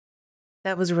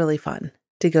That was really fun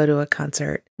to go to a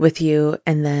concert with you.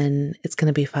 And then it's going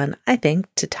to be fun, I think,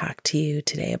 to talk to you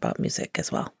today about music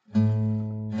as well.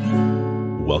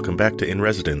 Welcome back to In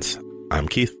Residence. I'm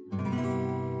Keith.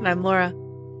 And I'm Laura.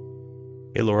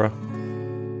 Hey, Laura.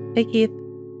 Hey, Keith.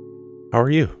 How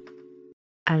are you?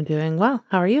 I'm doing well.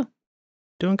 How are you?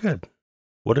 Doing good.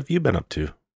 What have you been up to?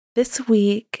 This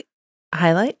week,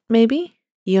 highlight, maybe?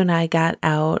 You and I got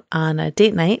out on a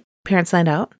date night, parents' night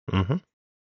out. Mm-hmm.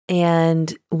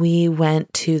 And we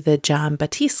went to the Jon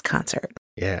Batiste concert.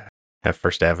 Yeah, at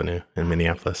First Avenue in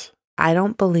Minneapolis. I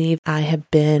don't believe I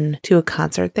have been to a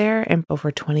concert there in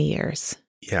over 20 years.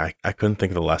 Yeah, I couldn't think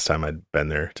of the last time I'd been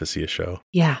there to see a show.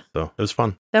 Yeah. So it was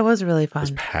fun. That was really It was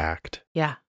fun. packed.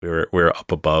 Yeah. We were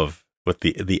up above with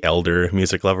the elder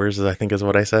music lovers, I think is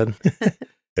what I said.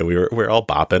 And we were all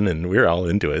bopping and we were all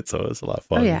into it, so it was a lot of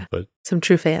fun. Oh, yeah. But Some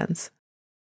true fans.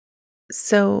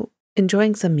 So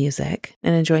enjoying some music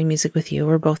and enjoying music with you.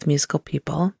 We're both musical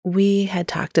people. We had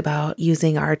talked about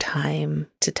using our time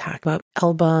to talk about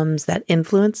albums that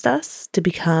influenced us to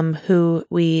become who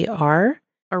we are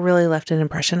or really left an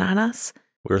impression on us.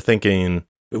 we were thinking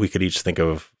we could each think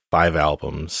of 5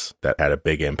 albums that had a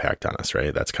big impact on us,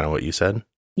 right? That's kind of what you said.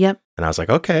 Yep. And I was like,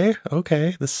 okay,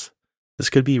 this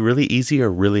could be really easy or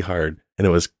really hard. And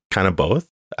it was kind of both.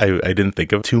 I didn't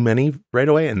think of too many right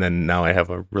away. And then now I have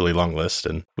a really long list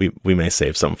and we may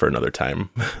save some for another time.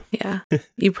 Yeah.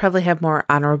 You probably have more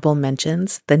honorable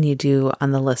mentions than you do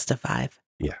on the list of 5.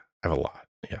 Yeah, I have a lot.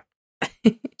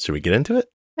 Yeah. Should we get into it?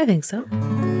 I think so.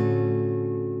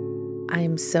 I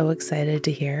am so excited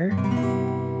to hear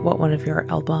what one of your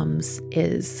albums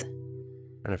is.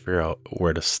 Trying to figure out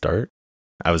where to start.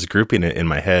 I was grouping it in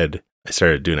my head. I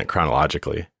started doing it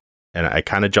chronologically. And I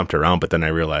kind of jumped around, but then I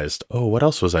realized, oh, what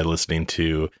else was I listening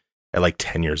to at like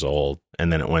 10 years old?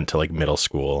 And then it went to like middle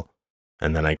school.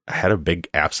 And then I had a big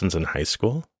absence in high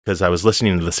school because I was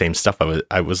listening to the same stuff.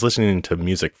 I was listening to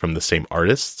music from the same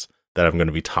artists that I'm going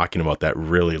to be talking about that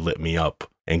really lit me up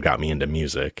and got me into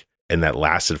music. And that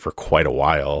lasted for quite a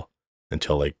while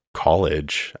until like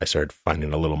college. I started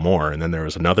finding a little more. And then there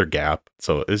was another gap.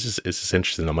 So it's just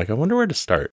interesting. I'm like, I wonder where to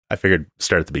start. I figured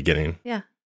start at the beginning. Yeah.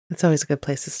 It's always a good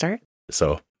place to start.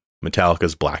 So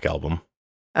Metallica's Black Album.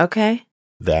 Okay.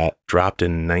 That dropped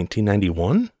in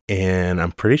 1991. And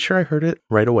I'm pretty sure I heard it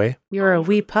right away. You're a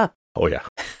wee pup. Oh, yeah.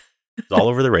 It's all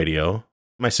over the radio.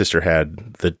 My sister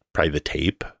had probably the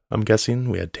tape, I'm guessing.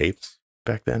 We had tapes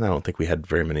back then. I don't think we had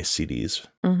very many CDs.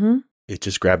 Mm-hmm. It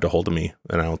just grabbed a hold of me.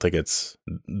 And I don't think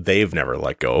they've never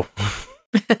let go.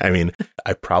 I mean,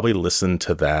 I probably listened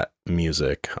to that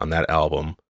music on that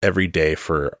album every day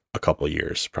for a couple of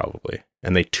years, probably.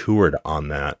 And they toured on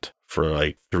that for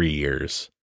like 3 years.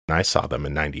 And I saw them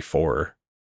in 94.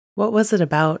 What was it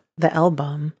about the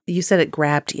album? You said it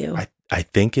grabbed you. I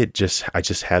think I just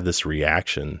had this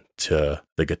reaction to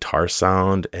the guitar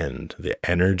sound and the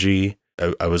energy.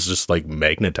 I was just like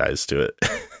magnetized to it.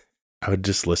 I would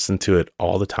just listen to it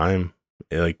all the time,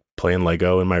 like playing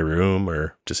Lego in my room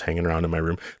or just hanging around in my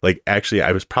room. Like actually,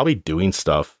 I was probably doing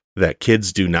stuff that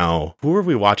kids do now. Who were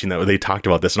we watching that where they talked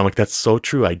about this? And I'm like, that's so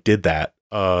true. I did that.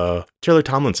 Taylor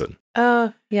Tomlinson.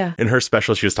 Oh, yeah. In her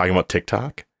special, she was talking about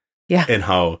TikTok. Yeah. And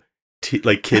how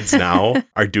like kids now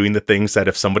are doing the things that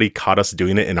if somebody caught us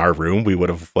doing it in our room, we would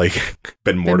have like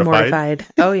been mortified.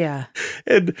 Oh, yeah.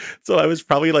 And so I was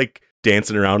probably like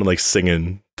dancing around and like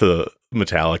singing to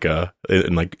Metallica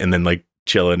and then like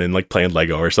chilling and like playing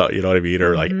Lego or something, you know what I mean?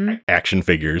 Or like action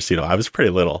figures, I was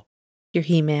pretty little. Your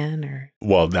He-Man or?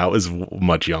 Well, that was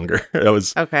much younger.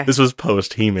 Okay. This was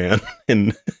post He-Man.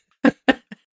 And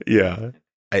yeah,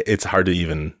 it's hard to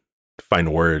even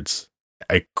find words.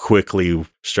 I quickly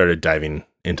started diving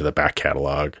into the back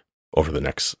catalog over the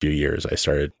next few years.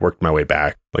 I worked my way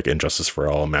back, like Injustice for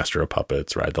All, Master of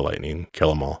Puppets, Ride the Lightning,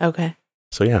 Kill 'Em All. Okay.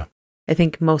 So yeah. I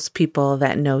think most people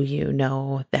that know you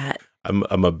know that. I'm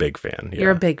a big fan. Yeah.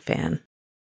 You're a big fan.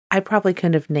 I probably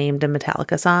couldn't have named a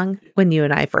Metallica song when you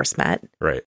and I first met.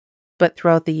 Right. But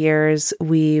throughout the years,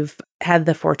 we've had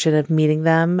the fortune of meeting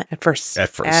them at First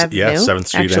Avenue, yeah, 7th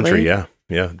Street actually. Entry, yeah.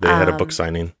 Yeah, they had a book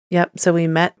signing. Yep, so we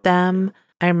met them.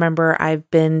 I remember I've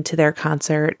been to their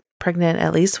concert, pregnant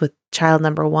at least with child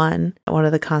number 1 at one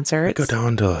of the concerts. We go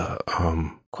down to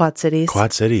Quad Cities.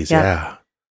 Quad Cities, Yep. yeah.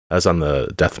 I was on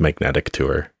the Death Magnetic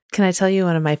tour. Can I tell you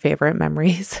one of my favorite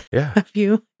memories Yeah. of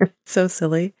you? It's so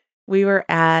silly. We were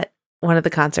at one of the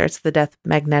concerts, the Death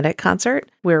Magnetic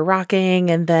concert. We were rocking,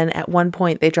 and then at one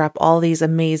point they drop all these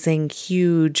amazing,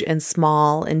 huge and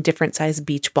small and different sized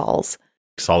beach balls.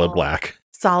 Solid black.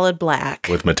 Solid black.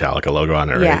 With Metallica logo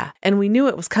on it, right? Yeah. And we knew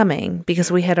it was coming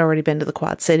because we had already been to the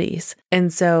Quad Cities.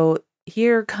 And so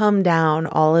here come down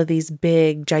all of these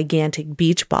big, gigantic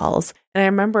beach balls. And I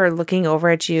remember looking over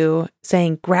at you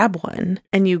saying, grab one.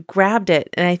 And you grabbed it.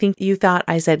 And I think you thought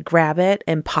I said grab it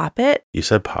and pop it. You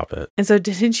said pop it. And so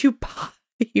didn't you pop?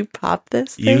 You pop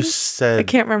this thing? You said... I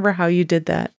can't remember how you did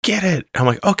that. Get it. I'm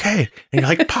like, okay. And you're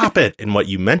like, pop it. And what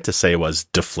you meant to say was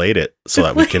deflate it so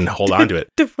that we can hold on to it.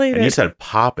 Deflate and it. you said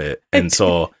pop it. And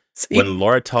so when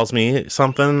Laura tells me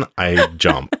something, I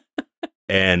jump.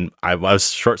 And I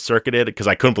was short-circuited because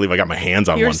I couldn't believe I got my hands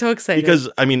on one. You were so excited. Because,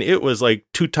 I mean, it was like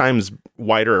 2 times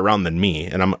wider around than me.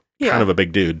 And I'm kind of a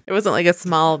big dude. It wasn't like a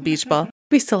small beach ball.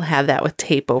 We still have that with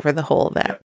tape over the hole of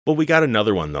that. Well, we got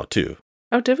another one, though, too.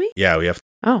 Oh, did we? Yeah, we have...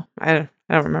 Oh, I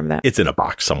don't remember that. It's in a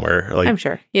box somewhere. Like, I'm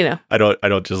sure, you know. I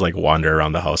don't just like wander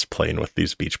around the house playing with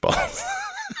these beach balls.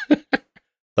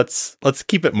 Let's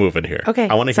keep it moving here. Okay,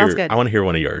 I want to sounds hear. good. I want to hear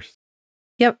one of yours.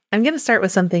 Yep, I'm going to start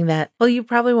with something that, well, you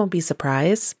probably won't be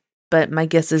surprised, but my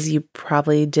guess is you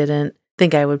probably didn't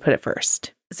think I would put it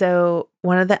first. So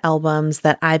one of the albums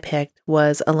that I picked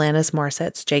was Alanis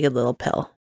Morissette's Jagged Little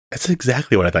Pill. That's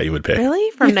exactly what I thought you would pick.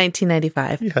 Really? From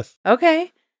 1995? Yes.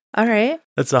 Okay. All right.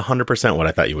 That's 100% what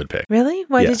I thought you would pick. Really?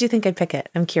 Why Yeah. did you think I'd pick it?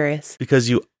 I'm curious. Because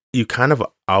you kind of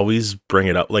always bring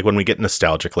it up. Like when we get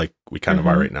nostalgic, like we kind of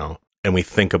are right now, and we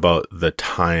think about the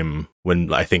time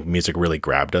when I think music really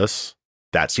grabbed us,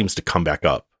 that seems to come back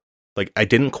up. Like I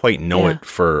didn't quite know it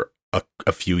for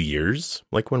a few years,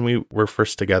 like when we were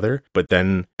first together. But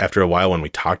then after a while, when we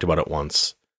talked about it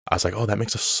once, I was like, oh, that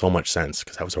makes so much sense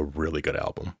because that was a really good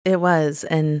album. It was.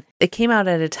 And it came out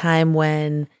at a time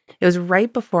when it was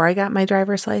right before I got my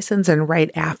driver's license and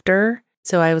right after.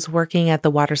 So I was working at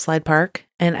the water slide park.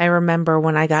 And I remember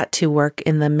when I got to work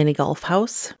in the mini golf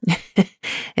house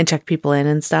and check people in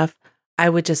and stuff, I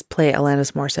would just play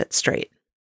Alanis Morissette straight.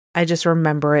 I just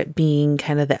remember it being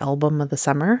kind of the album of the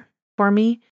summer for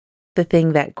me. The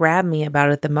thing that grabbed me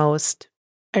about it the most,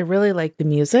 I really like the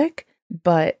music,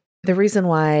 but the reason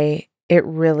why it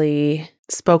really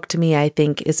spoke to me, I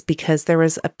think, is because there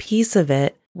was a piece of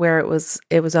it where it was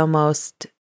almost,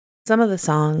 some of the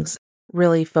songs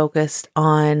really focused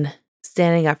on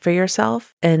standing up for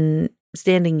yourself and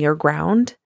standing your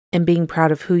ground and being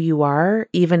proud of who you are,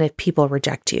 even if people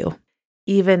reject you,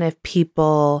 even if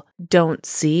people don't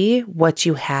see what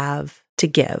you have to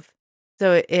give.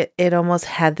 So it almost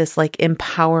had this like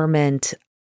empowerment,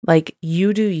 like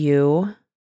you do you,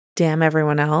 damn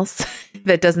everyone else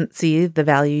that doesn't see the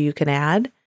value you can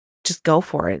add. Just go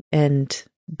for it and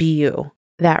be you.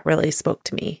 That really spoke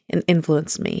to me and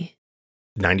influenced me.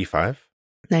 95?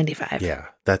 95. Yeah.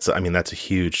 That's a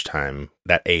huge time.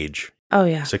 That age. Oh,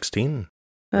 yeah. 16,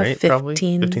 right? 15, Probably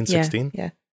 15, 16. Yeah.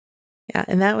 Yeah.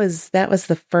 And that was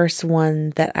the first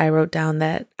one that I wrote down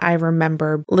that I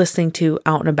remember listening to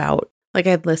out and about. Like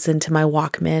I'd listen to my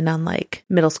Walkman on like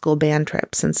middle school band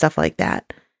trips and stuff like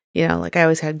that. You know, like I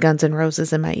always had Guns N'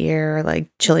 Roses in my ear, or like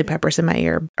Chili Peppers in my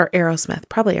ear, or Aerosmith,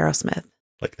 probably Aerosmith.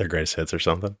 Like their greatest hits or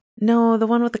something? No, the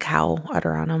one with the cow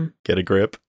udder on them. Get a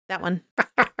grip. That one.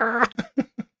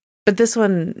 But this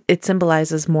one, it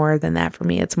symbolizes more than that for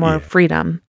me. It's more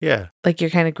freedom. Yeah. Like you're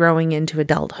kind of growing into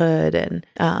adulthood and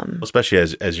especially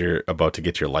as you're about to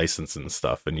get your license and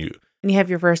stuff and you have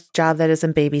your first job that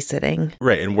isn't babysitting.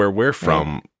 Right. And where we're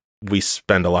from, we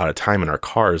spend a lot of time in our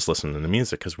cars listening to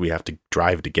music because we have to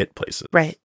drive to get places.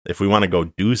 Right. If we want to go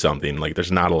do something, like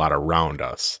there's not a lot around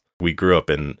us. We grew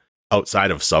up outside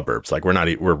of suburbs. Like we're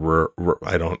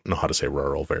I don't know how to say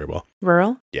rural very well.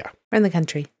 Rural? Yeah. We're in the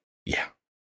country. Yeah.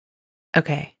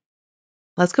 Okay.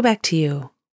 Let's go back to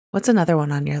you. What's another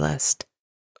one on your list?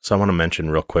 So I want to mention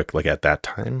real quick, like at that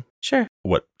time, Sure.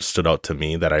 what stood out to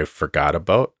me that I forgot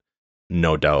about,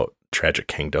 no doubt, Tragic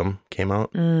Kingdom came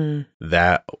out.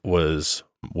 That was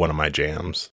one of my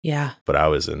jams. Yeah. But I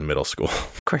was in middle school.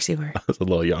 Of course you were. I was a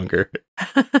little younger.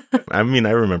 I mean,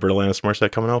 I remember Alanis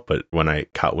Morissette coming out, but when I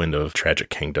caught wind of Tragic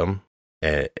Kingdom,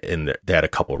 and they had a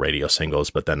couple radio singles,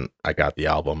 but then I got the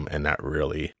album and that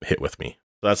really hit with me.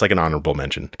 So that's like an honorable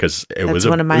mention because That's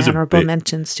one of my honorable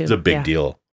mentions too. It was a big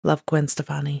deal. Love Gwen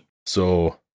Stefani.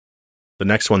 So the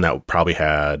next one that probably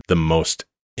had the most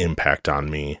impact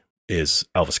on me is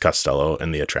Elvis Costello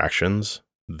and the Attractions,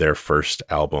 their first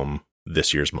album,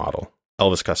 This Year's Model.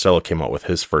 Elvis Costello came out with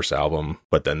his first album,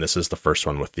 but then this is the first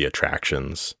one with the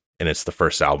Attractions, and it's the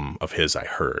first album of his I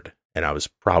heard. And I was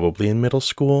probably in middle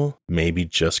school, maybe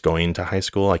just going to high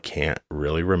school. I can't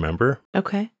really remember.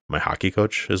 Okay. My hockey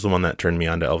coach is the one that turned me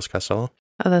on to Elvis Costello.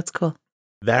 Oh, that's cool.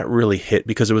 That really hit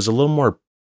because it was a little more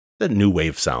the new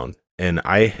wave sound. And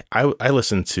I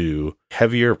listened to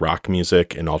heavier rock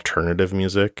music and alternative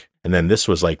music. And then this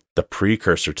was like the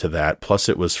precursor to that. Plus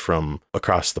it was from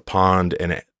across the pond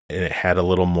and and it had a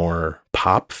little more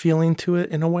pop feeling to it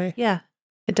in a way. Yeah,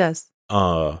 it does.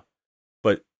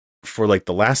 But for like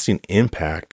the lasting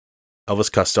impact,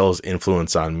 Elvis Costello's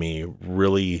influence on me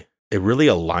really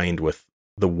aligned with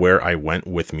where I went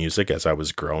with music as I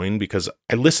was growing, because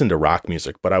I listened to rock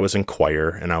music, but I was in choir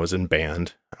and I was in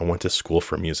band. I went to school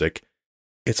for music.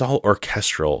 It's all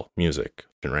orchestral music,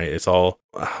 right? It's all,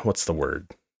 what's the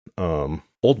word? Old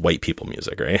white people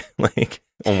music, right? Like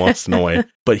almost in a way.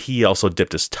 But he also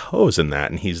dipped his toes in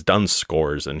that, and he's done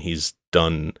scores and he's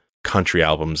done country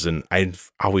albums, and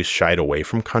I've always shied away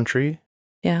from country.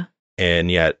 Yeah.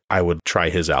 And yet I would try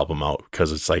his album out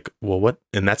because it's like, well, what?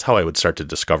 And that's how I would start to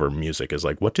discover music, is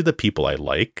like, what do the people I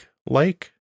like?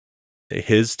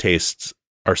 His tastes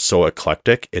are so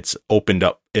eclectic. It opened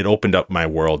up my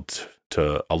world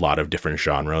to a lot of different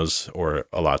genres, or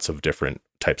lots of different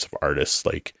types of artists,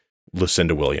 like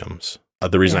Lucinda Williams.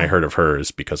 The reason I heard of her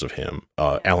is because of him.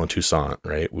 Alan Toussaint,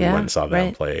 right? We went and saw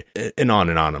them play, and on,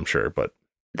 I'm sure. But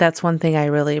that's one thing I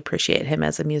really appreciate him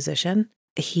as a musician.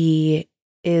 He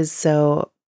is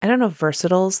so, I don't know if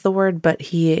versatile is the word, but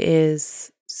he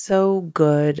is so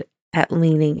good at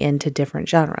leaning into different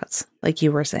genres, like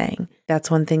you were saying. That's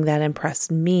one thing that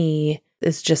impressed me,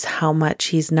 is just how much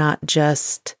he's not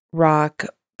just rock,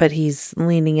 but he's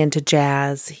leaning into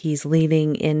jazz. He's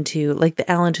leaning into, like, the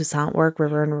Alan Toussaint work,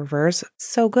 River in Reverse,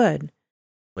 so good.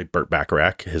 Like Burt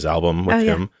Bacharach, his album with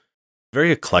him,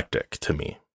 very eclectic to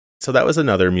me. So that was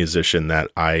another musician that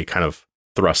I kind of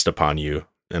thrust upon you.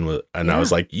 And I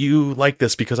was like, you like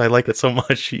this because I like it so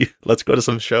much. Let's go to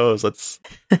some shows. Let's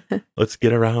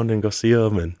get around and go see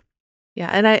them.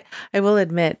 And I will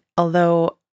admit,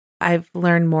 although I've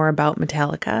learned more about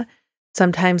Metallica,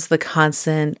 sometimes the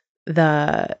constant,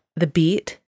 the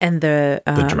beat and the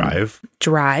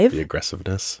drive, the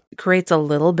aggressiveness creates a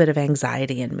little bit of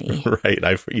anxiety in me. Right.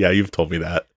 You've told me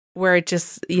that. Where it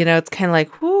just, it's kind of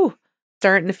like, whoo,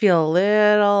 starting to feel a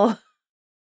little.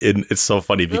 It's so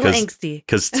funny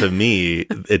because to me,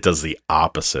 it does the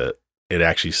opposite.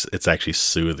 It's actually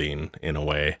soothing in a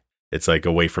way. It's like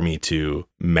a way for me to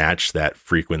match that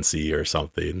frequency or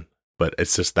something. But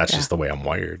it's just, that's just the way I'm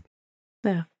wired.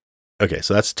 Yeah. Okay.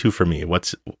 So that's 2 for me.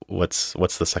 What's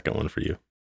the second one for you?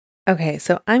 Okay.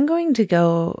 So I'm going to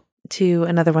go to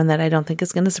another one that I don't think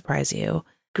is going to surprise you.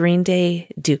 Green Day,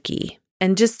 Dookie.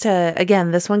 And just to,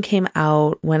 again, this one came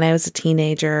out when I was a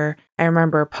teenager. I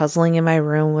remember puzzling in my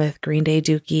room with Green Day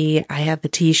Dookie. I had the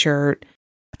t-shirt.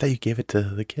 I thought you gave it to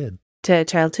the kid. To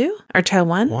child 2 or child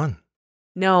 1? 1.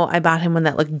 No, I bought him one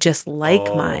that looked just like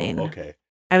mine. Okay.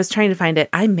 I was trying to find it.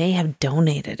 I may have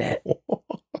donated it.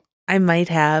 I might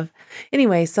have.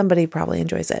 Anyway, somebody probably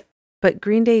enjoys it. But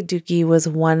Green Day Dookie was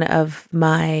one of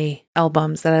my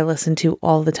albums that I listened to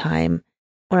all the time.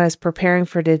 When I was preparing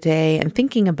for today and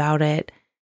thinking about it,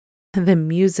 the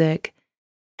music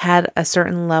had a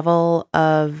certain level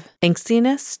of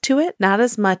angstiness to it, not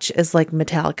as much as like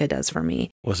Metallica does for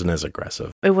me. Wasn't as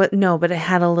aggressive. But it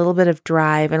had a little bit of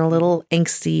drive and a little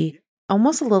angsty,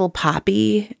 almost a little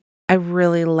poppy. I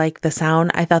really liked the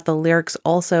sound. I thought the lyrics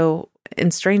also,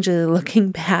 and strangely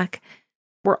looking back,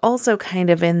 were also kind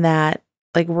of in that,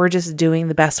 like, we're just doing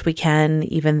the best we can,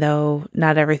 even though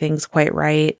not everything's quite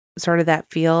right, sort of that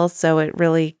feel. So it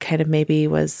really kind of maybe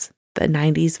was the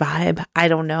 90s vibe. I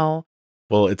don't know.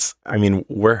 Well,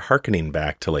 we're hearkening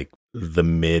back to like the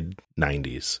mid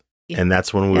 90s. Yeah. And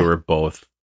that's when we were both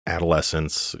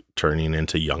adolescents turning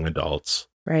into young adults.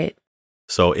 Right.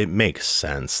 So it makes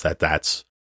sense that's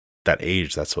that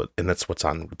age. That's what's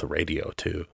on the radio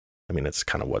too. I mean, it's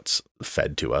kind of what's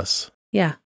fed to us.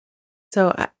 Yeah.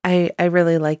 So I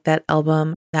really like that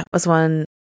album. That was one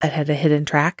that had a hidden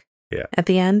track at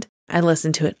the end. I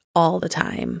listened to it all the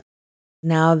time.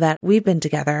 Now that we've been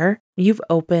together, you've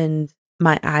opened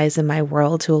my eyes and my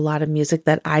world to a lot of music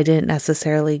that I didn't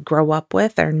necessarily grow up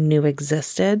with or knew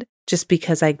existed, just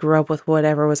because I grew up with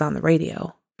whatever was on the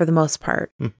radio for the most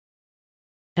part. And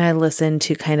I listened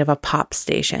to kind of a pop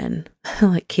station,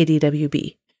 like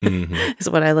KDWB is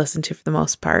what I listened to for the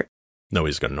most part.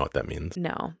 Nobody's going to know what that means.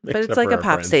 No, but it's like a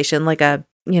pop station, like a,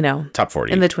 top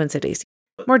 40 in the Twin Cities.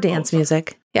 More dance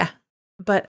music. Yeah.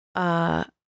 But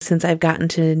since I've gotten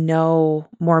to know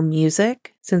more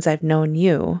music, since I've known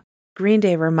you, Green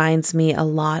Day reminds me a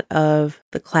lot of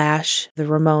The Clash, the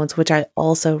Ramones, which I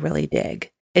also really dig.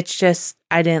 It's just,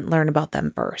 I didn't learn about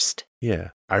them first. Yeah.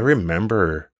 I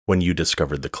remember when you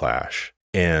discovered The Clash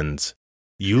and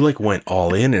you like went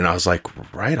all in, and I was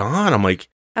like, right on. I'm like,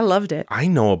 I loved it. I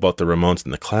know about the Ramones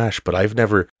and the Clash, but I've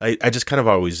never, I just kind of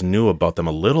always knew about them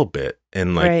a little bit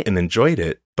and and enjoyed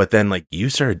it. But then like you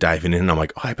started diving in, and I'm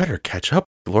like, oh, I better catch up.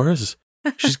 Laura's,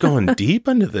 she's going deep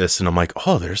into this. And I'm like,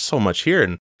 oh, there's so much here.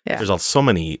 And Yeah. There's so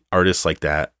many artists like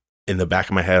that. In the back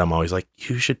of my head, I'm always like,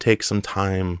 you should take some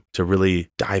time to really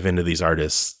dive into these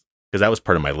artists. Because that was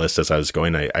part of my list as I was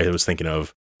going. I was thinking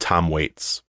of Tom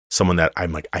Waits, someone that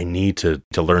I'm like, I need to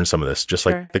learn some of this, just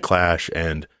Sure. like The Clash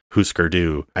and Husker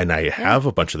Du. And I have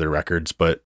a bunch of their records,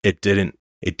 but it didn't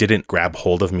grab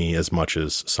hold of me as much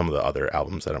as some of the other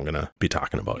albums that I'm going to be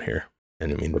talking about here. I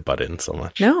didn't mean to butt in so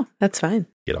much. No, that's fine.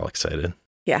 Get all excited.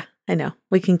 Yeah, I know.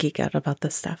 We can geek out about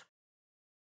this stuff.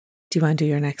 Do you want to do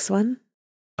your next one?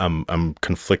 I'm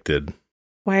conflicted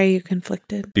Why are you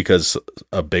conflicted? because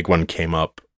a big one came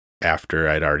up after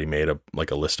I'd already made a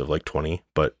list of like 20,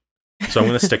 but so I'm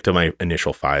going to stick to my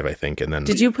initial 5, I think. And then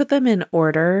Did you put them in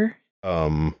order?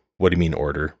 what do you mean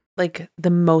order? Like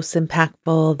the most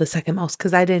impactful, the second most?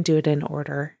 Because I didn't do it in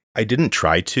order. I didn't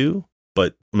try to,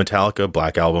 but Metallica,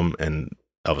 Black Album, and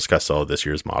Elvis Costello, This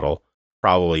Year's Model,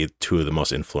 probably 2 of the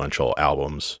most influential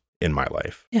albums in my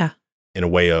life. Yeah. In a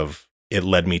way of, it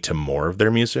led me to more of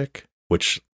their music,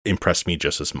 which impressed me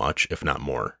just as much, if not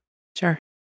more. Sure.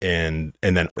 And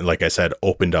then, like I said,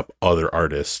 opened up other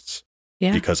artists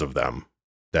Yeah. because of them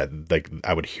that like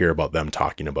I would hear about them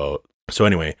talking about. So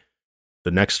anyway,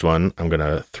 the next one I'm going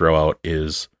to throw out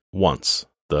is Once,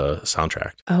 the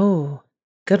soundtrack. Oh,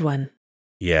 good one.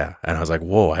 Yeah. And I was like,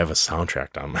 whoa, I have a soundtrack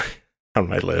on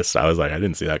my list. I was like, I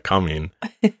didn't see that coming.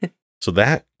 So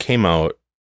that came out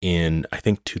in, I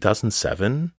think,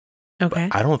 2007. Okay.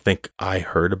 But I don't think I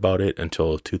heard about it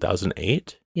until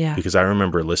 2008 Yeah. because I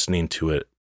remember listening to it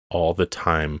all the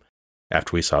time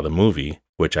after we saw the movie,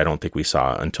 which I don't think we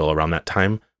saw until around that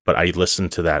time. But I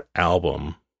listened to that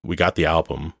album. We got the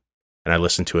album and I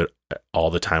listened to it all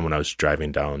the time when I was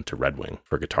driving down to Red Wing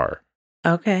for guitar.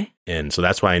 Okay. And so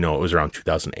that's why I know it was around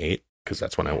 2008 because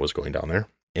that's when I was going down there.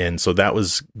 And so that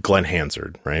was Glenn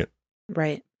Hansard, right?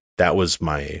 Right. That was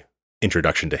my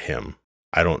introduction to him.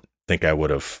 I don't think I would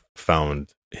have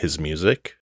found his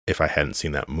music if I hadn't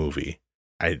seen that movie.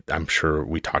 I'm sure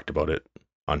we talked about it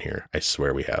on here. I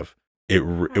swear we have. It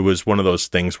was one of those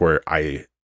things where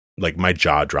my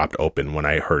jaw dropped open when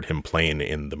I heard him playing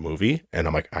in the movie, and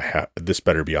I'm like, this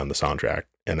better be on the soundtrack.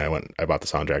 And I bought the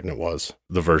soundtrack, and it was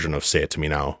the version of Say It To Me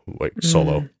Now, like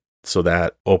solo. So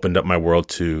that opened up my world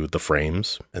to the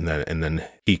Frames, and then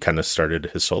he kind of started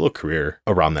his solo career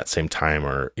around that same time,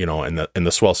 or in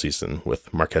the Swell season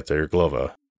with Markéta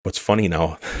Irglova. What's funny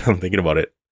now, I'm thinking about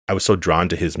it, I was so drawn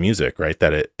to his music, right,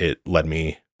 that it led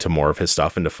me to more of his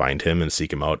stuff and to find him and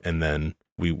seek him out, and then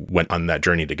we went on that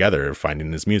journey together of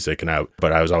finding his music.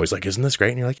 But I was always like, "Isn't this great?"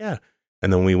 And you're like, "Yeah."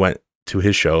 And then we went to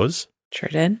his shows, Sure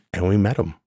did. and we met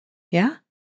him. Yeah.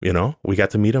 We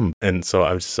got to meet him, and so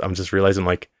I'm just realizing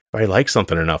like, if I like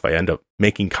something enough, I end up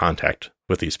making contact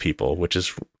with these people, which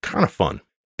is kind of fun.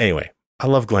 Anyway, I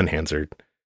love Glenn Hansard.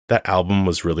 That album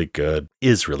was really good,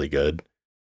 is really good.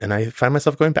 And I find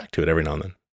myself going back to it every now and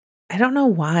then. I don't know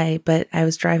why, but I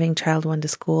was driving Child One to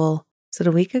school. Was it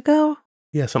a week ago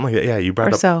Yeah, something like that. Yeah, you or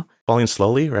brought up so? Falling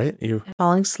Slowly, right?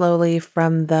 Falling Slowly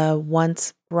from the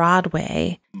Once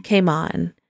Broadway came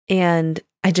on. And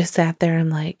I just sat there and I'm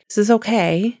like, this is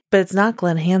okay, but it's not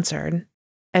Glenn Hansard.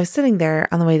 I was sitting there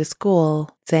on the way to school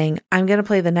saying, I'm going to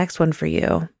play the next one for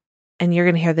you and you're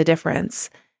going to hear the difference.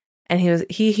 And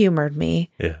he humored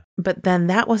me. Yeah. But then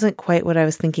that wasn't quite what I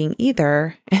was thinking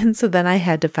either. And so then I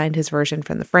had to find his version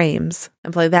from the Frames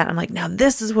and play that. I'm like, now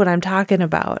this is what I'm talking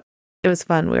about. It was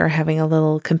fun. We were having a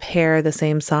little compare the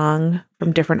same song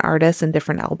from different artists and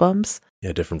different albums.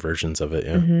 Yeah, different versions of it.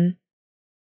 Yeah. Mm-hmm.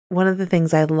 One of the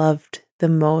things I loved the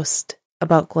most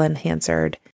about Glenn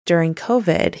Hansard during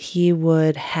COVID, he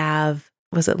would have,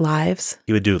 was it lives?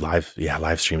 He would do live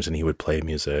streams, and he would play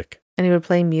music. And he would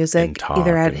play music talk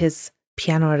either at and- his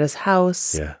piano at his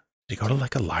house. Yeah. Did he go to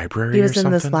like a library? He was or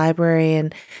in this something? library.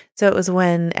 And so it was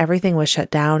when everything was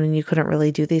shut down and you couldn't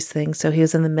really do these things. So he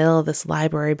was in the middle of this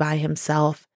library by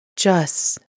himself.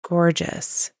 Just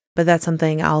gorgeous. But that's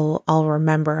something I'll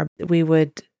remember. We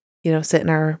would, sit in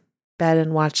our bed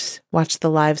and watch the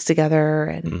lives together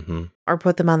and Mm-hmm. or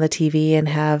put them on the TV and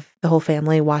have the whole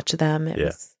family watch them.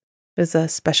 It was a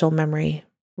special memory.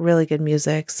 Really good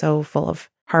music. So full of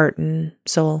heart and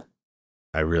soul.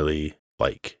 I really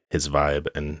like his vibe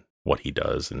and what he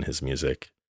does in his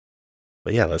music.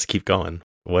 But yeah, let's keep going.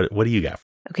 What do you got?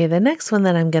 Okay, the next one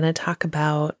that I'm going to talk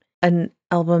about, an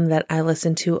album that I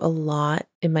listen to a lot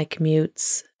in my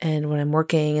commutes and when I'm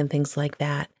working and things like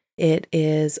that. It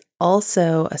is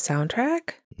also a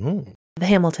soundtrack, Mm. the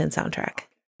Hamilton soundtrack.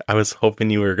 I was hoping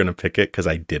you were going to pick it because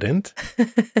I didn't.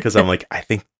 Because I'm like, I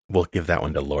think we'll give that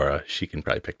one to Laura. She can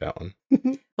probably pick that one.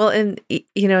 Well, and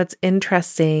it's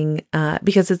interesting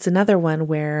because it's another one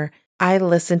where I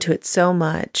listen to it so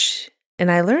much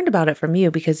And I learned about it from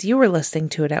you because you were listening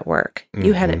to it at work.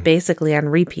 You had it basically on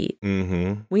repeat.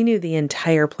 Mm-hmm. We knew the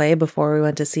entire play before we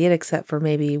went to see it, except for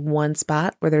maybe one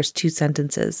spot where there's 2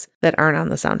 sentences that aren't on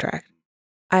the soundtrack.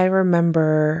 I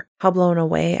remember how blown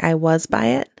away I was by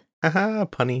it. Haha,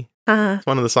 punny. Uh-huh. It's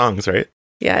one of the songs, right?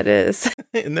 Yeah, it is.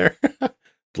 In there.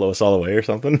 Blow us all away or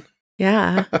something.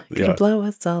 Yeah. Yeah. Can blow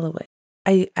us all away.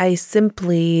 I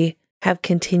simply have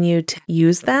continued to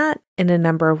use that in a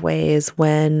number of ways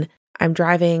when I'm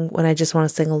driving, when I just want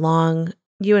to sing along.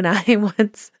 You and I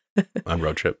once. On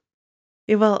road trip.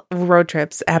 Well, road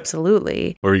trips,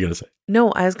 absolutely. What were you going to say?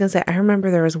 No, I was going to say, I remember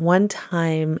there was one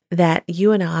time that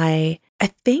you and I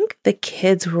think the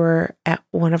kids were at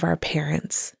one of our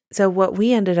parents'. So what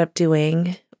we ended up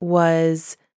doing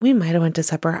was we might have went to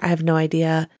supper. I have no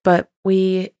idea. But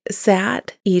we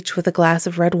sat each with a glass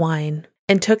of red wine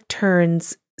and took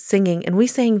turns singing. And we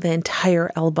sang the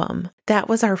entire album. That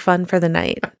was our fun for the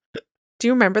night. Do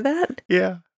you remember that?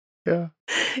 Yeah. Yeah.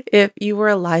 If you were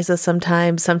Eliza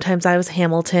sometimes I was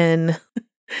Hamilton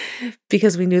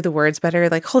because we knew the words better.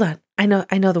 Like, hold on, I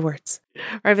know the words.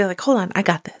 Or I'd be like, hold on, I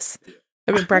got this.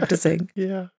 I've been practicing.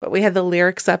 Yeah. But we had the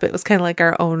lyrics up. It was kind of like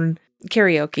our own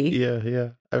karaoke.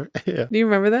 Yeah. Yeah. Do you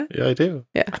remember that? Yeah, I do.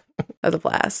 Yeah. That was a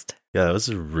blast. Yeah, that was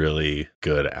a really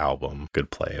good album,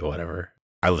 good play, whatever.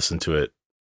 I listened to it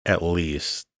at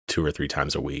least 2 or 3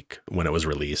 times a week when it was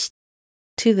released.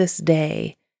 To this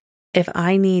day, if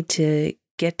I need to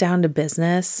get down to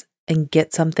business and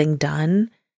get something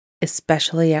done,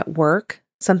 especially at work,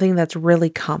 something that's really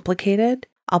complicated,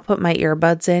 I'll put my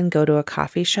earbuds in, go to a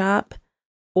coffee shop,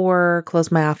 or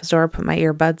close my office door, put my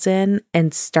earbuds in,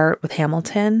 and start with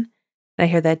Hamilton. And I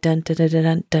hear that dun dun dun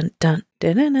dun dun dun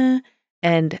dun dun, dun,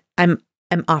 and I'm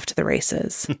off to the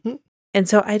races. And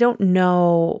so I don't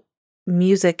know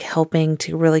music helping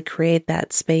to really create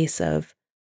that space of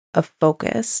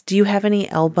focus. Do you have any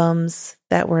albums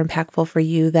that were impactful for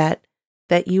you that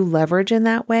you leverage in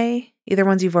that way? Either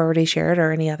ones you've already shared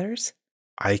or any others?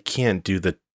 I can't do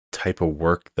the type of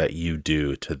work that you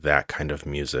do to that kind of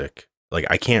music. Like,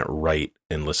 I can't write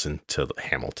and listen to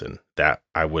Hamilton. That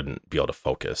I wouldn't be able to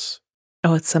focus.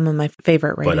 Oh, it's some of my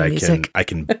favorite writing music. I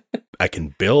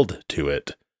can build to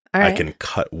it. All right. I can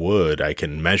cut wood. I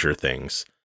can measure things.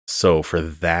 So for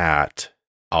that,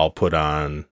 I'll put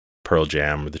on Pearl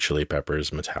Jam, the Chili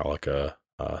Peppers, Metallica,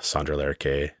 Sondre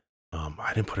Lerche.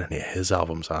 I didn't put any of his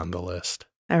albums on the list.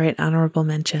 All right, honorable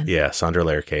mention. Yeah, Sondre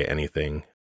Lerche, anything.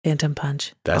 Phantom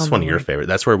Punch. That's one of your favorite.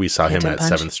 That's where we saw Phantom him at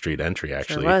Punch. 7th Street Entry,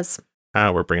 actually. Sure was.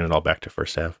 We're bringing it all back to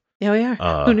First Ave. Yeah, we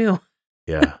are. Who knew?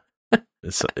 Yeah.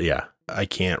 Yeah. I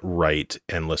can't write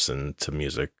and listen to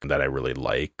music that I really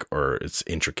like, or it's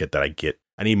intricate that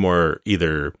I need more,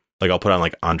 either like I'll put on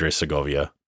like Andres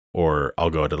Segovia, or I'll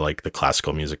go to like the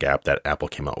classical music app that Apple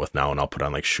came out with now, and I'll put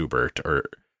on like Schubert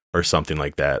or something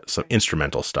like that, some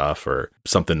instrumental stuff or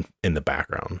something in the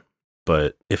background.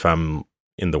 But if I'm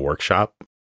in the workshop,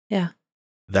 yeah,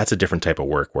 that's a different type of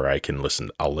work where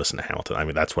I'll listen to Hamilton. I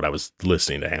mean, that's what I was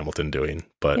listening to Hamilton doing,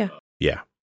 but yeah.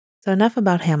 So enough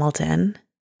about Hamilton.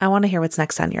 I want to hear what's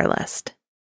next on your list.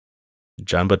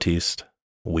 Jon Batiste,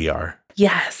 We Are.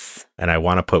 Yes. And I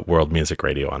want to put World Music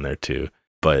Radio on there too,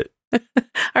 but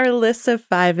our list of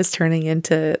 5 is turning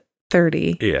into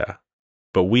 30. Yeah.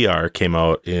 But We Are came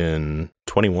out in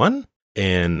 21,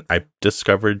 and I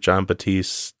discovered Jon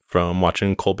Batiste from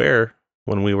watching Colbert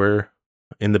when we were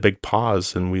in the big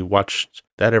pause, and we watched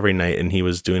that every night, and he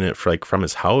was doing it from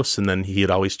his house, and then he'd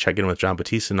always check in with Jon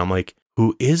Batiste, and I'm like,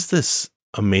 who is this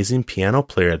amazing piano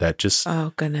player that just,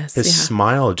 oh goodness, his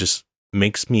smile just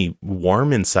makes me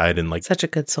warm inside, and like such a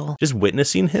good soul. Just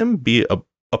witnessing him be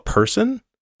a person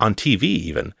on TV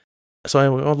even. So I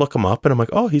look him up, and I'm like,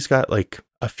 oh, he's got like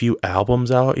a few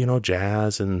albums out,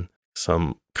 jazz and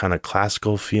some kind of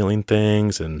classical feeling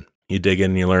things. And you dig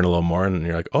in and you learn a little more, and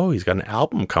you're like, oh, he's got an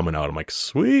album coming out. I'm like,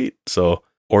 sweet. So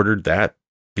ordered that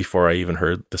before I even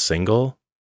heard the single,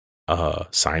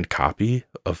 signed copy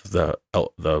of the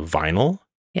vinyl.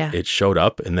 Yeah. It showed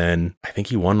up, and then I think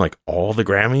he won like all the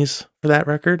Grammys for that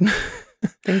record.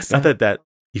 Think so. Not that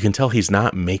you can tell he's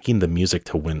not making the music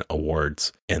to win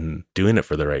awards and doing it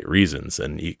for the right reasons,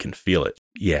 and you can feel it.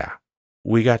 Yeah.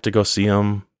 We got to go see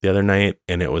him the other night,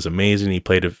 and it was amazing. He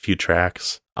played a few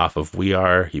tracks off of We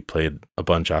Are. He played a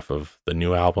bunch off of the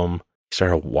new album. He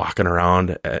started walking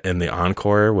around in the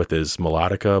encore with his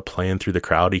melodica playing through the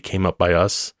crowd. He came up by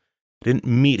us. I didn't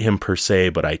meet him per se,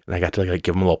 but I got to like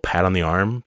give him a little pat on the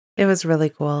arm. It was really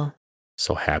cool.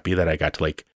 So happy that I got to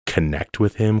like connect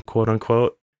with him, quote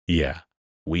unquote. Yeah.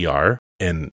 We Are,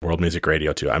 and World Music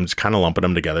Radio too. I'm just kind of lumping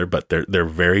them together, but they're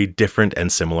very different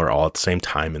and similar all at the same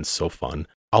time, and so fun.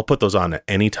 I'll put those on at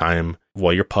any time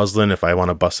while you're puzzling. If I want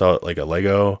to bust out like a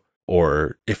Lego,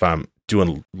 or if I'm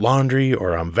doing laundry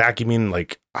or I'm vacuuming,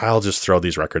 like I'll just throw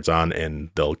these records on and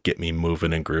they'll get me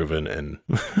moving and grooving, and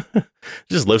it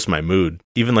just lifts my mood.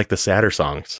 Even like the sadder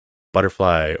songs,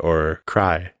 Butterfly or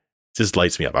Cry, just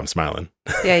lights me up. I'm smiling.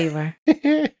 Yeah, you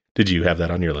were. Did you have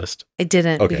that on your list? I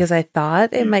didn't, Okay. because I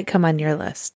thought it might come on your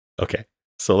list. Okay.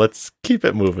 So let's keep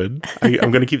it moving.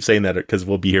 I'm going to keep saying that because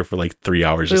we'll be here for like 3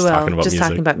 hours just talking about music.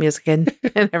 Talking about music, and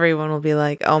everyone will be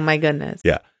like, oh my goodness.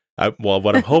 Yeah. Well,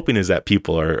 what I'm hoping is that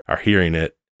people are hearing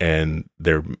it and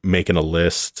they're making a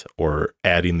list or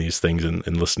adding these things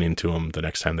and listening to them the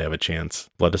next time they have a chance.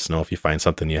 Let us know if you find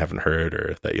something you haven't heard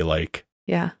or that you like.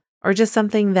 Yeah. Or just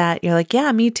something that you're like,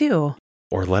 yeah, me too.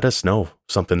 Or let us know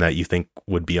something that you think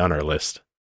would be on our list,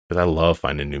 because I love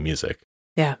finding new music.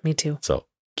 Yeah, me too. So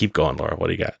keep going, Laura. What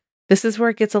do you got? This is where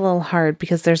it gets a little hard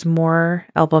because there's more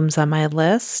albums on my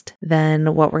list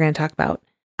than what we're going to talk about.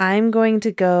 I'm going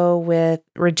to go with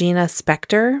Regina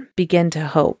Spektor, Begin to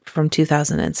Hope from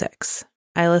 2006.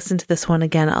 I listened to this one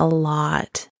again a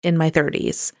lot in my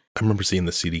 30s. I remember seeing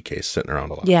the CD case sitting around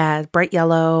a lot. Yeah, bright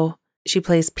yellow. She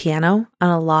plays piano on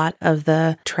a lot of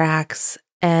the tracks,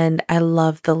 and I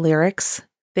love the lyrics.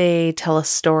 They tell a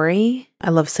story. I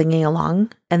love singing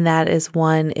along. And that is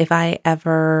one, if I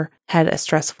ever had a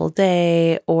stressful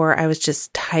day or I was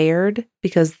just tired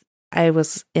because I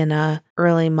was in a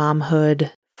early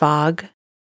momhood fog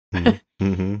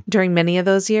Mm-hmm. during many of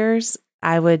those years,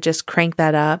 I would just crank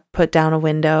that up, put down a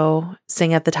window,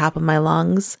 sing at the top of my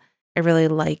lungs. I really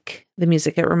like the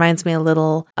music. It reminds me a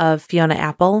little of Fiona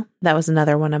Apple. That was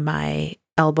another one of my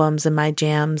albums and my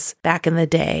jams back in the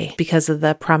day because of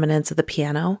the prominence of the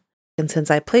piano. And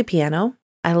since I play piano,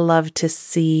 I love to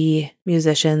see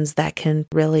musicians that can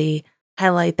really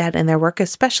highlight that in their work,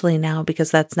 especially now because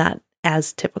that's not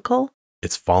as typical.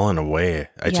 It's fallen away.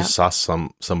 I Yeah. just saw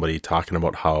somebody talking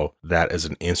about how that as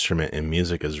an instrument in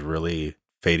music is really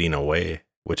fading away,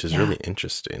 which is Yeah. really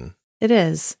interesting. It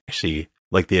is. Actually,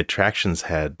 like the Attractions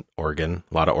had organ,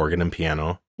 a lot of organ and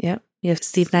piano. Yep. You have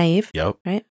Steve Naive. Yep.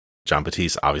 Right. John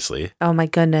Batiste, obviously. Oh my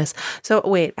goodness. So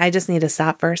wait, I just need to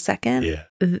stop for a second. Yeah.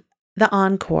 The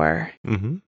encore.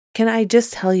 Mm-hmm. Can I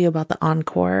just tell you about the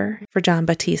encore for John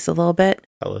Batiste a little bit?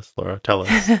 Tell us, Laura. Tell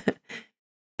us.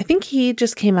 I think he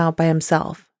just came out by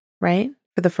himself, right?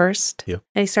 For the first. Yeah.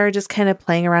 And he started just kind of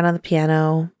playing around on the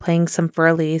piano, playing some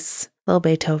Fur-Elise, little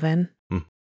Beethoven. Mm.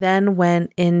 Then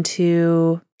went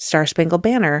into Star Spangled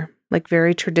Banner, like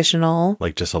very traditional,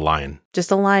 Like just a line.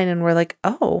 just a line. And we're like,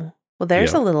 oh, well,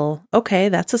 there's Yeah. a little, okay,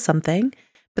 that's a something.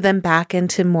 But then back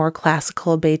into more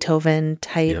classical Beethoven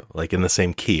type. Yeah. Like in the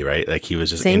same key, right? Like he was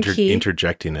just Same key.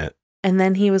 interjecting it. And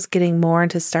then he was getting more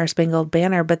into Star Spangled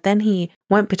Banner, but then he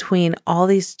went between all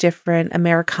these different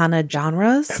Americana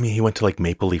genres. I mean, he went to like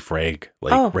Maple Leaf Rag,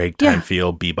 like Oh, ragtime yeah.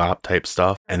 feel, bebop type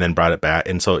stuff, and then brought it back.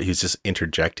 And so he's just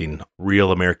interjecting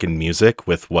real American music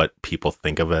with what people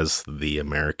think of as the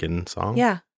American song.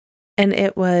 Yeah. And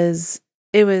it was,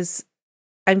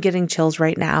 I'm getting chills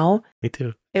right now. Me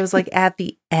too. It was like at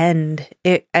the end,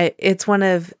 it's one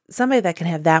of somebody that can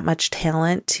have that much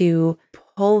talent to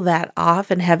pull that off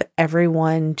and have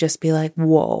everyone just be like,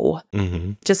 whoa,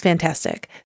 Mm-hmm. just fantastic.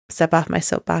 Step off my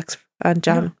soapbox on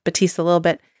John Batiste a little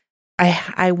bit.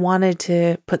 I wanted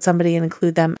to put somebody and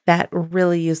include them that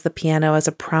really use the piano as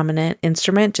a prominent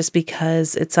instrument just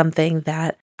because it's something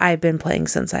that I've been playing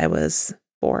since I was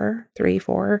 4.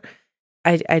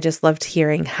 I just loved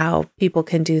hearing how people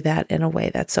can do that in a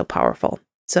way that's so powerful.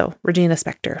 So Regina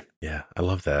Spektor. Yeah, I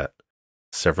love that.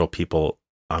 Several people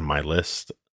on my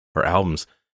list for albums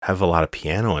have a lot of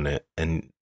piano in it. And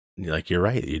like, you're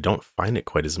right, you don't find it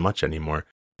quite as much anymore.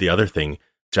 The other thing,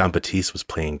 John Batiste was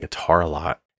playing guitar a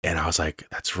lot. And I was like,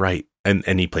 that's right. And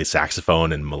he plays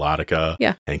saxophone and melodica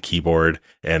and keyboard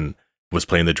and was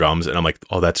playing the drums. And I'm like,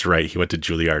 oh, that's right. He went to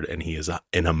Juilliard and he is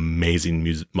an amazing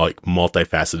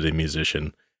multifaceted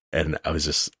musician. And it was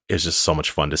just so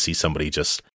much fun to see somebody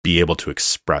just be able to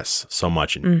express so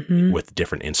much with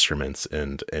different instruments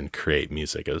and create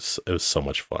music. It was so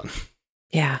much fun.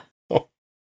 Yeah. Oh.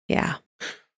 Yeah.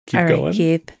 Keep All right, going.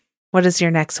 Keith. What is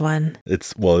your next one?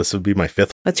 This would be my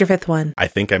 5th. What's your 5th one? I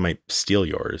think I might steal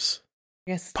yours.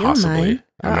 You're gonna steal Possibly. mine?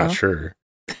 I'm Uh-oh. not sure.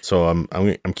 So I'm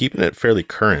keeping it fairly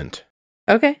current.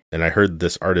 Okay. And I heard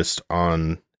this artist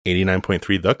on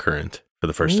 89.3 The Current for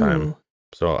the first time. Ooh,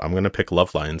 So I'm going to pick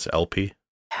Love Lines LP.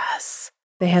 yes.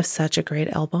 They have such a great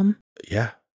album.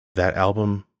 Yeah, that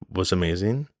album was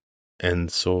amazing. And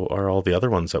so are all the other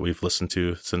ones that we've listened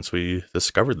to since we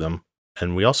discovered them.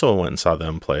 And we also went and saw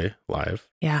them play live.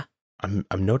 Yeah. I'm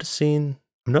noticing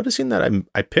that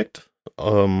I picked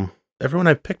everyone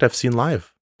I picked I've seen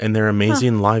live. And they're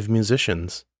amazing live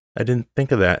musicians. I didn't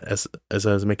think of that as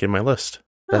I was making my list.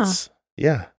 That's,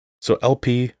 yeah. So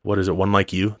LP, what is it? One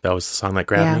Like You? That was the song that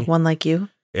grabbed me. Yeah, One Like You.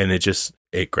 And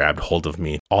it grabbed hold of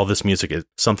me. All this music,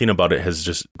 something about it has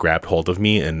just grabbed hold of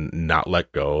me and not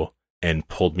let go and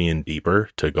pulled me in deeper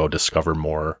to go discover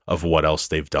more of what else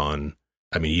they've done.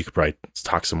 I mean, you could probably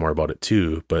talk some more about it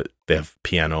too, but they have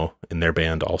piano in their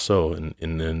band also and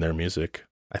in their music.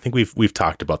 I think we've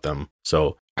talked about them.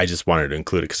 So I just wanted to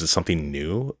include it because it's something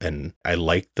new. And I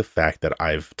like the fact that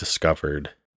I've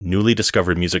newly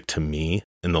discovered music to me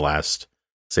in the last,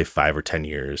 say, 5 or 10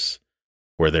 years,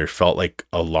 where there felt like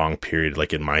a long period,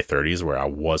 like in my 30s, where I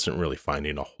wasn't really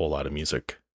finding a whole lot of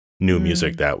new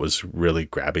music that was really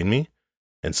grabbing me.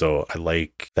 And so I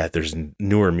like that there's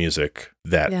newer music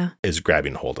that is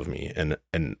grabbing hold of me and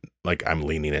like I'm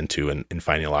leaning into and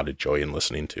finding a lot of joy in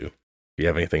listening to. Do you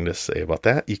have anything to say about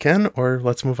that? You can, or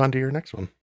let's move on to your next one.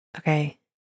 Okay.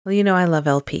 Well, I love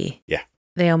LP. Yeah.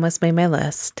 They almost made my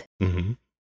list. Mm-hmm.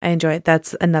 I enjoy it.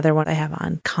 That's another one I have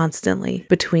on constantly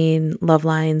between Love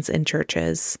Lines and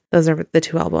Churches. Those are the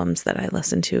 2 albums that I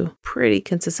listen to pretty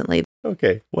consistently.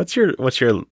 Okay. What's your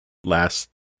last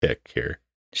pick here?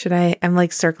 I'm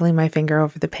like circling my finger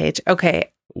over the page.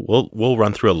 Okay. We'll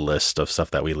run through a list of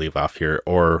stuff that we leave off here,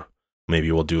 or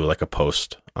maybe we'll do like a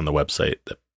post on the website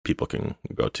that people can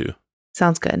go to.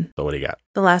 Sounds good. So what do you got?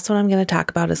 The last one I'm going to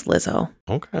talk about is Lizzo.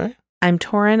 Okay. I'm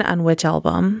torn on which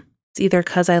album. It's either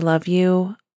 'Cause I Love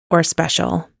You or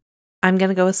Special. I'm going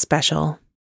to go with Special.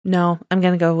 No, I'm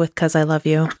going to go with 'Cause I Love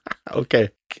You. Okay.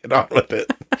 Get on with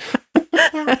it.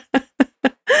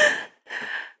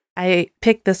 I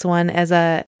picked this one as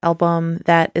a album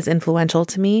that is influential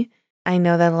to me. I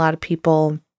know that a lot of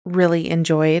people really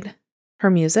enjoyed her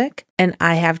music, and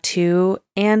I have too.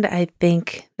 And I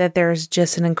think that there's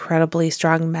just an incredibly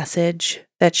strong message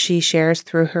that she shares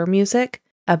through her music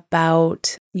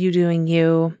about you doing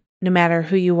you. No matter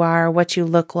who you are, what you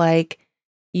look like,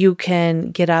 you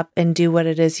can get up and do what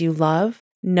it is you love.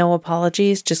 No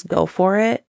apologies, just go for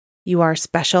it. You are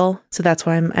special. So that's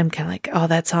why I'm kind of like, oh,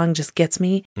 that song just gets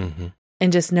me. Mm-hmm.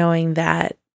 And just knowing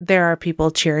that there are people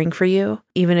cheering for you,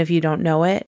 even if you don't know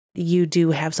it, you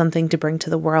do have something to bring to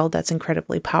the world that's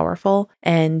incredibly powerful.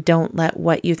 And don't let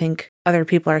what you think other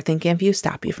people are thinking of you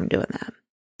stop you from doing that.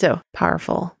 So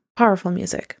powerful, powerful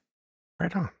music.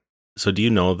 Right on. So do you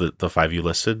know the 5 you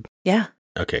listed? Yeah.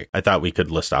 Okay. I thought we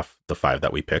could list off the 5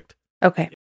 that we picked.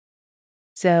 Okay.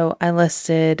 So I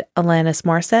listed Alanis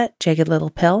Morissette, Jagged Little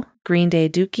Pill, Green Day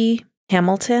Dookie,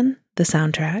 Hamilton, the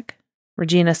soundtrack,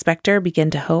 Regina Spektor,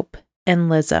 Begin to Hope, and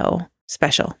Lizzo,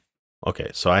 Special. Okay.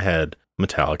 So I had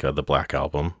Metallica, the Black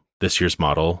Album, This Year's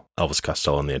Model, Elvis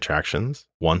Costello and the Attractions,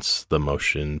 Once, the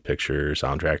motion picture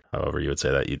soundtrack, however you would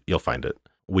say that, you'll find it.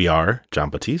 We Are, John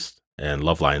Batiste, and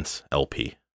Love Lines,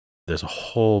 LP. There's a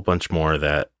whole bunch more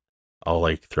that I'll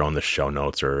like throw in the show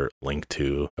notes or link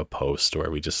to a post where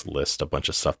we just list a bunch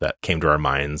of stuff that came to our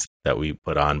minds that we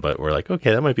put on, but we're like,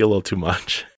 okay, that might be a little too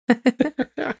much.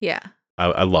 Yeah.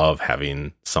 I love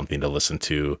having something to listen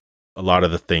to. A lot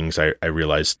of the things I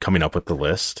realized coming up with the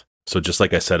list. So just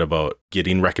like I said about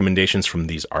getting recommendations from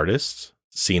these artists,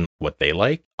 seeing what they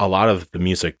like, a lot of the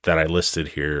music that I listed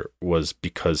here was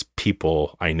because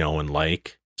people I know and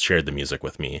like shared the music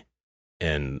with me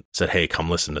and said, hey,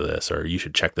 come listen to this, or you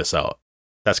should check this out.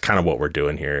 That's kind of what we're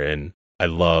doing here. And I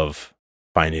love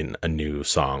finding a new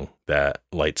song that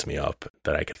lights me up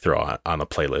that I could throw on a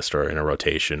playlist or in a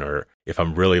rotation, or if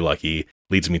I'm really lucky,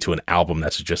 leads me to an album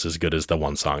that's just as good as the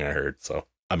one song I heard. So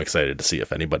I'm excited to see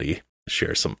if anybody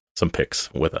shares some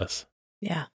picks with us.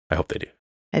 Yeah. I hope they do.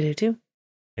 I do too.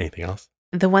 Anything else?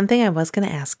 The one thing I was going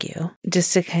to ask you,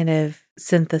 just to kind of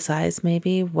synthesize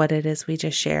maybe what it is we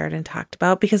just shared and talked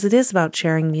about, because it is about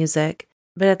sharing music,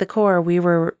 but at the core, we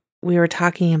were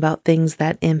talking about things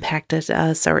that impacted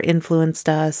us or influenced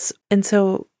us. And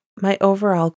so my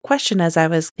overall question as I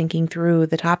was thinking through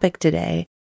the topic today,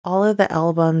 all of the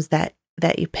albums that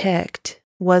you picked,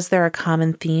 was there a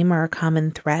common theme or a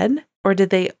common thread? Or did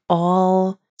they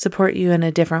all support you in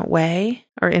a different way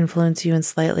or influence you in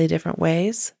slightly different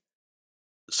ways?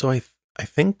 So I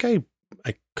think I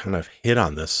kind of hit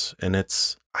on this, and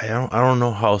it's I don't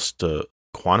know how else to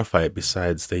quantify it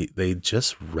besides they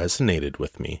just resonated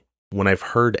with me. When I've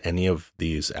heard any of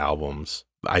these albums,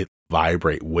 I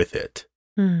vibrate with it,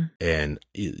 and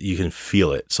you can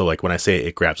feel it. So like when I say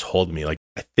it grabs hold of me, like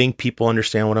I think people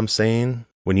understand what I'm saying.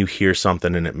 When you hear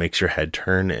something and it makes your head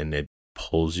turn and it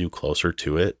pulls you closer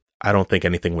to it, I don't think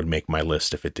anything would make my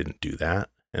list if it didn't do that.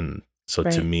 And so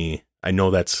to me, I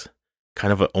know that's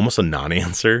kind of almost a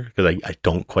non-answer because I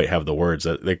don't quite have the words.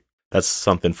 That's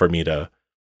something for me to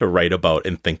to write about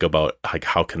and think about, like,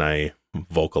 how can I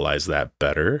vocalize that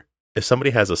better? If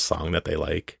somebody has a song that they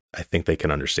like, I think they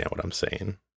can understand what I'm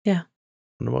saying. Yeah.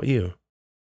 What about you?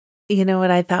 You know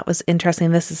what I thought was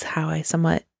interesting? This is how I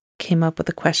somewhat came up with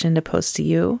a question to pose to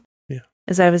you. Yeah.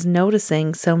 As I was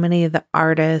noticing, so many of the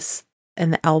artists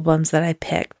and the albums that I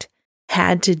picked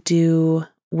had to do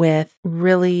with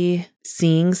really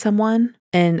seeing someone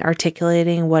and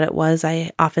articulating what it was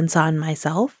I often saw in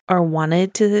myself or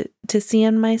wanted to see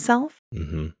in myself.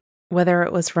 Mm-hmm. Whether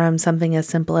it was from something as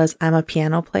simple as I'm a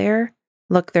piano player,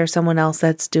 look, there's someone else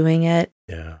that's doing it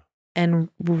Yeah. and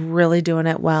really doing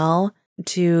it well,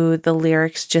 to the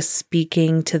lyrics just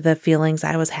speaking to the feelings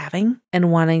I was having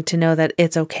and wanting to know that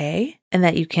it's okay and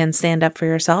that you can stand up for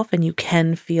yourself and you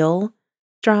can feel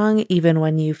strong even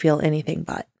when you feel anything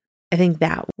but. I think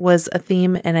that was a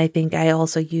theme, and I think I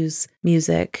also use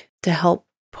music to help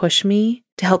push me,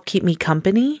 to help keep me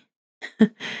company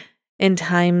in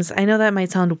times. I know that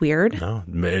might sound weird. No,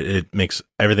 it makes,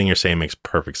 everything you're saying makes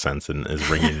perfect sense and is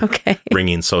ringing, Okay.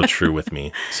 ringing so true with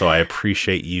me. So I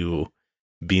appreciate you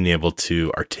being able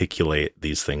to articulate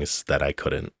these things that I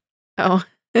couldn't. Oh,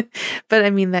 but I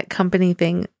mean, that company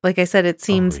thing, like I said, it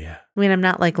seems, Oh, yeah. I mean, I'm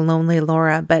not like Lonely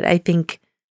Laura, but I think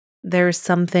there's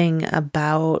something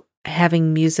about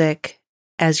having music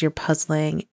as you're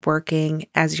puzzling, working,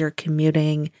 as you're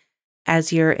commuting,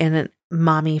 as you're in a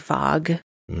mommy fog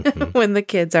Mhm. when the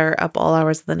kids are up all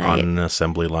hours of the On night. an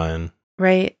assembly line.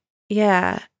 Right?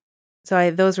 Yeah.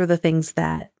 So those were the things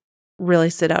that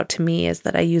really stood out to me, is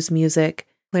that I use music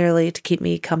clearly to keep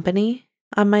me company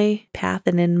on my path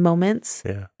and in moments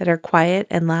Yeah. that are quiet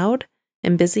and loud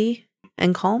and busy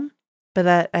and calm, but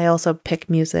that I also pick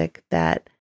music that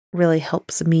really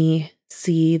helps me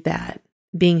see that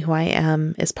being who I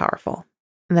am is powerful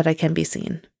and that I can be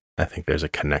seen. I think there's a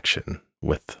connection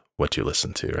with what you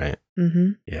listen to, right?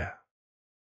 Mm-hmm. Yeah.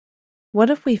 What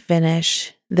if we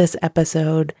finish this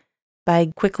episode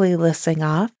by quickly listing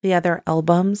off the other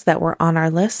albums that were on our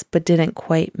list but didn't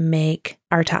quite make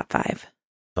our top 5?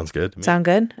 Sounds good to me. Sound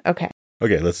good? Okay.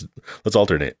 Okay, let's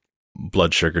alternate.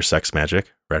 Blood Sugar Sex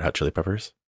Magic, Red Hot Chili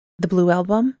Peppers. The Blue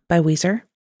Album by Weezer.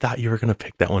 Thought you were going to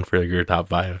pick that one for your top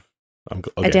 5.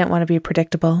 Okay. I didn't want to be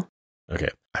predictable. Okay.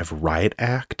 I have Riot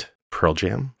Act, Pearl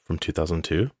Jam from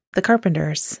 2002. The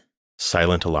Carpenters.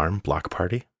 Silent Alarm, Block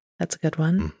Party. That's a good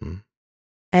one. Mm-hmm.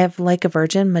 I have Like a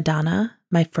Virgin, Madonna,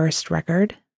 my first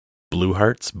record. Blue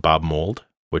Hearts, Bob Mould,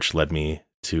 which led me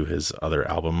to his other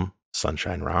album,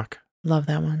 Sunshine Rock. Love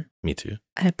that one. Me too.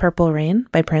 I have Purple Rain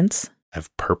by Prince. I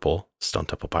have Purple, Stone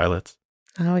Temple Pilots.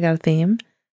 Oh, we got a theme.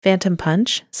 Phantom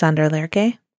Punch, Sandra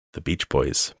Lerche. The Beach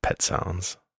Boys, Pet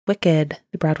Sounds. Wicked,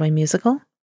 the Broadway musical.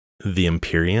 The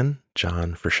Empyrean,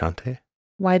 John Frusciante.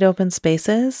 Wide Open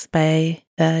Spaces by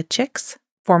the Chicks,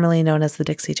 formerly known as the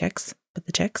Dixie Chicks, but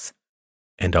the Chicks.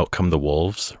 And Out Come the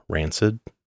Wolves, Rancid.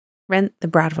 Rent, the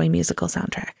Broadway musical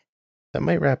soundtrack. That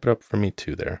might wrap it up for me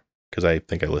too there, because I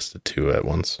think I listed 2 at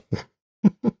once.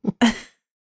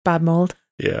 Bob Mould.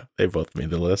 Yeah, they both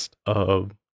made the list.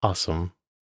 Awesome.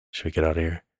 Should we get out of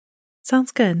here?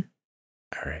 Sounds good.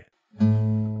 All right.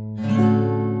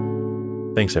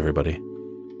 Thanks, everybody.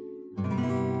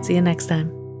 See you next time.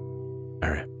 All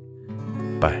right.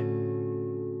 Bye.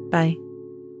 Bye.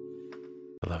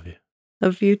 I love you.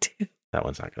 Love you too. That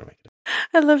one's not going to make it.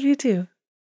 I love you too.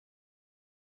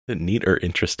 Is it neat or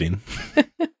interesting?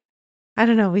 I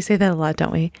don't know. We say that a lot,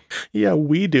 don't we? Yeah,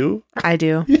 we do. I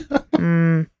do.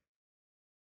 Yeah.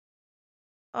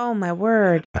 Oh, my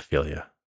word. I feel you.